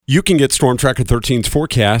You can get Storm Tracker 13's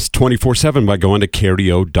forecast 24/7 by going to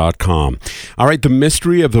Cardio.com. All right, the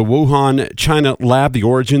mystery of the Wuhan, China lab, the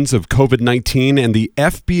origins of COVID-19, and the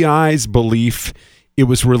FBI's belief it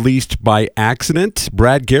was released by accident.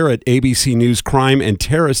 Brad Garrett, ABC News crime and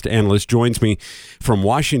terrorist analyst, joins me from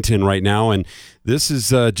Washington right now, and this is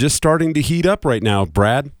just starting to heat up right now,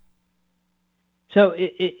 Brad. So,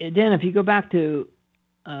 Dan, if you go back to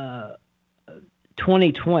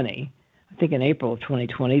 2020, I think in April of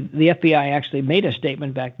 2020, the FBI actually made a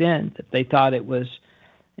statement back then that they thought it was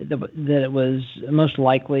most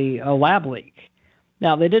likely a lab leak.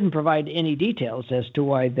 Now, they didn't provide any details as to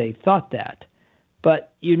why they thought that.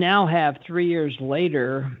 But you now have 3 years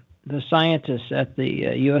later, the scientists at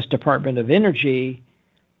the U.S. Department of Energy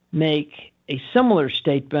make a similar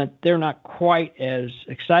statement. They're not quite as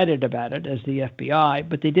excited about it as the FBI,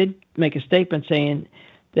 but they did make a statement saying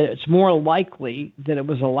that it's more likely that it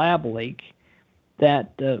was a lab leak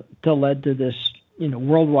that led to this,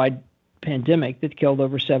 worldwide pandemic that killed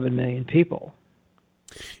over 7 million people.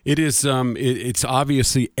 It is. It's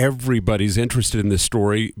obviously everybody's interested in this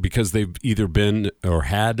story because they've either been or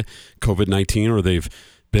had COVID-19 or they've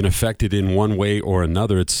been affected in one way or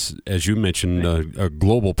another. It's, as you mentioned, a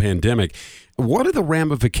global pandemic. What are the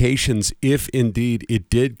ramifications if indeed it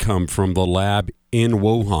did come from the lab in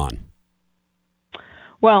Wuhan?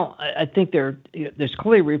 Well, I think there's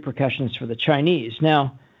clearly repercussions for the Chinese.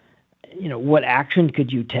 Now, what action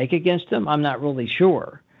could you take against them? I'm not really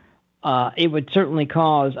sure. It would certainly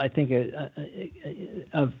cause, I think,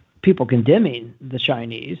 of people condemning the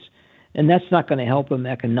Chinese, and that's not going to help them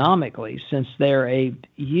economically since they're a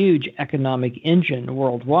huge economic engine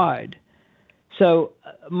worldwide. So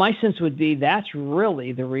my sense would be that's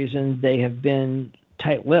really the reason they have been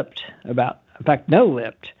tight-lipped about, in fact,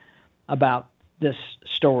 no-lipped about this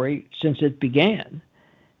story since it began,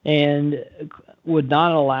 and would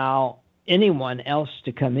not allow anyone else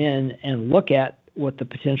to come in and look at what the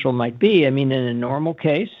potential might be. I mean, in a normal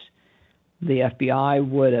case, the FBI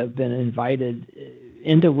would have been invited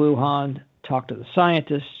into Wuhan, talk to the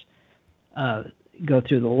scientists, go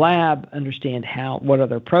through the lab, understand what are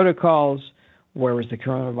their protocols, where was the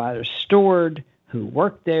coronavirus stored, who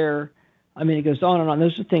worked there. I mean, it goes on and on.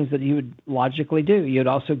 Those are things that you would logically do. You'd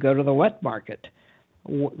also go to the wet market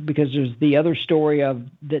because there's the other story of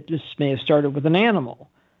that this may have started with an animal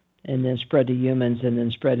and then spread to humans and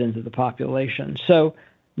then spread into the population. So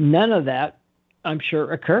none of that, I'm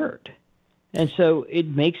sure, occurred. And so it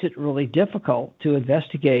makes it really difficult to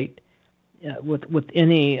investigate with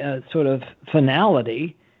any sort of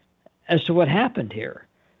finality as to what happened here.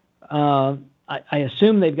 I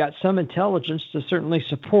assume they've got some intelligence to certainly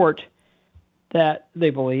support that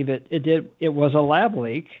they believe it was a lab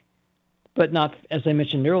leak, but not, as I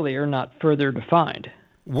mentioned earlier, not further defined.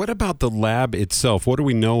 What about the lab itself? What do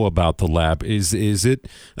we know about the lab? Is it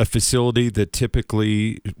a facility that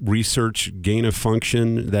typically research gain of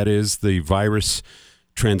function, that is the virus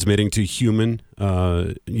transmitting to human,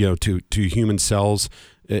 to human cells?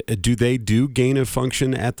 Do they do gain of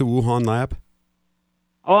function at the Wuhan lab?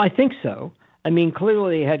 Oh, I think so. I mean,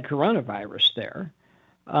 clearly they had coronavirus there.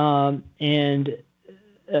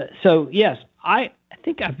 So, yes, I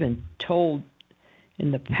think I've been told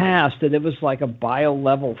in the past that it was like a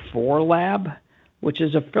bio-level 4 lab, which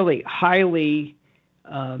is a fairly highly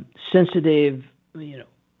sensitive,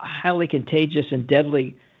 highly contagious and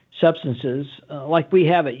deadly substances, like we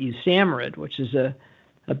have at USAMRIID, which is a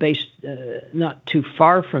base not too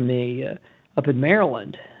far from me up in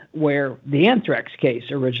Maryland, where the anthrax case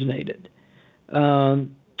originated.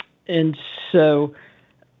 And so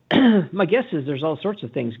my guess is there's all sorts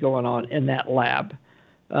of things going on in that lab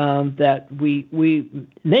that we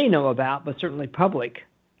may know about, but certainly public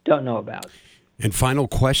don't know about. And final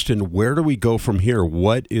question, where do we go from here?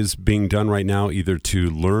 What is being done right now either to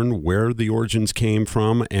learn where the origins came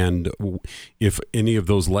from, and if any of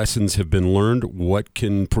those lessons have been learned, what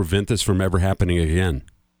can prevent this from ever happening again?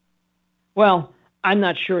 Well, I'm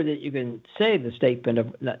not sure that you can say the statement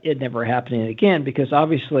of it never happening again, because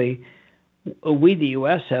obviously we, the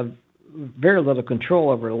U.S., have very little control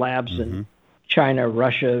over labs in China,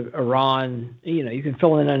 Russia, Iran. You can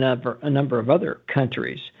fill in a number of other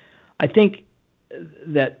countries. I think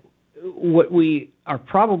that what we are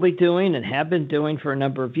probably doing and have been doing for a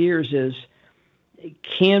number of years is,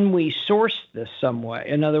 can we source this some way?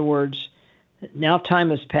 In other words, now time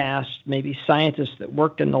has passed. Maybe scientists that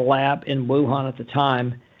worked in the lab in Wuhan at the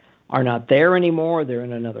time are not there anymore. They're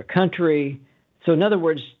in another country. So in other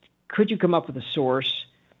words, could you come up with a source?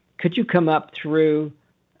 Could you come up through,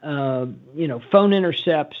 phone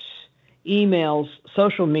intercepts, emails,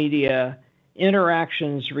 social media,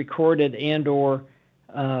 interactions recorded and or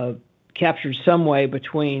captured some way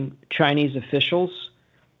between Chinese officials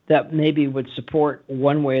that maybe would support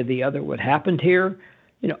one way or the other what happened here.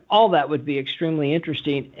 All that would be extremely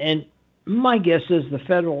interesting. And my guess is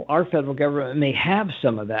our federal government may have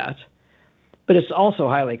some of that, but it's also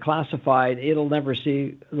highly classified. It'll never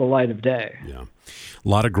see the light of day. Yeah. A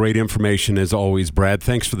lot of great information as always, Brad.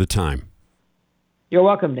 Thanks for the time. You're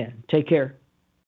welcome, Dan. Take care.